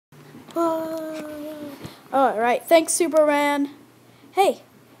All right, thanks, Superman. Hey,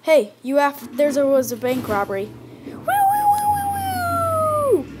 there was a bank robbery. Woo, woo, woo,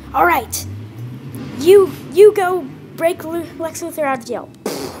 woo, woo! All right, you go break Lex Luthor out of jail.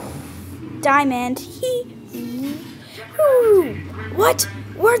 Diamond. Woo! What?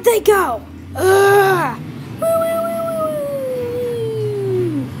 Where'd they go? Ugh! Woo, woo, woo,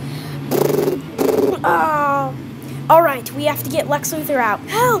 woo, woo! Oh. All right, we have to get Lex Luthor out.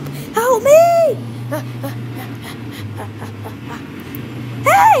 Help! Help me!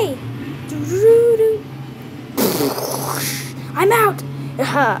 Hey! I'm out!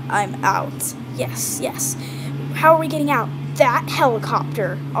 I'm out. Yes. How are we getting out? That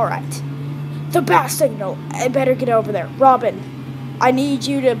helicopter. All right. The bat signal. I better get over there. Robin, I need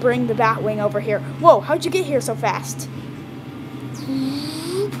you to bring the Batwing over here. Whoa, how'd you get here so fast?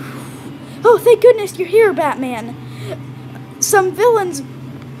 Oh, thank goodness you're here, Batman. Some villains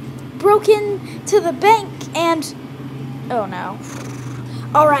broke into the bank and... Oh, no.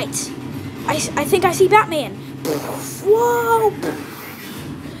 All right. I think I see Batman. Whoa.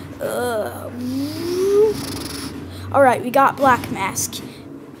 All right, we got Black Mask.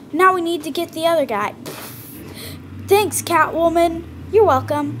 Now we need to get the other guy. Thanks, Catwoman. You're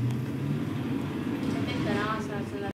welcome.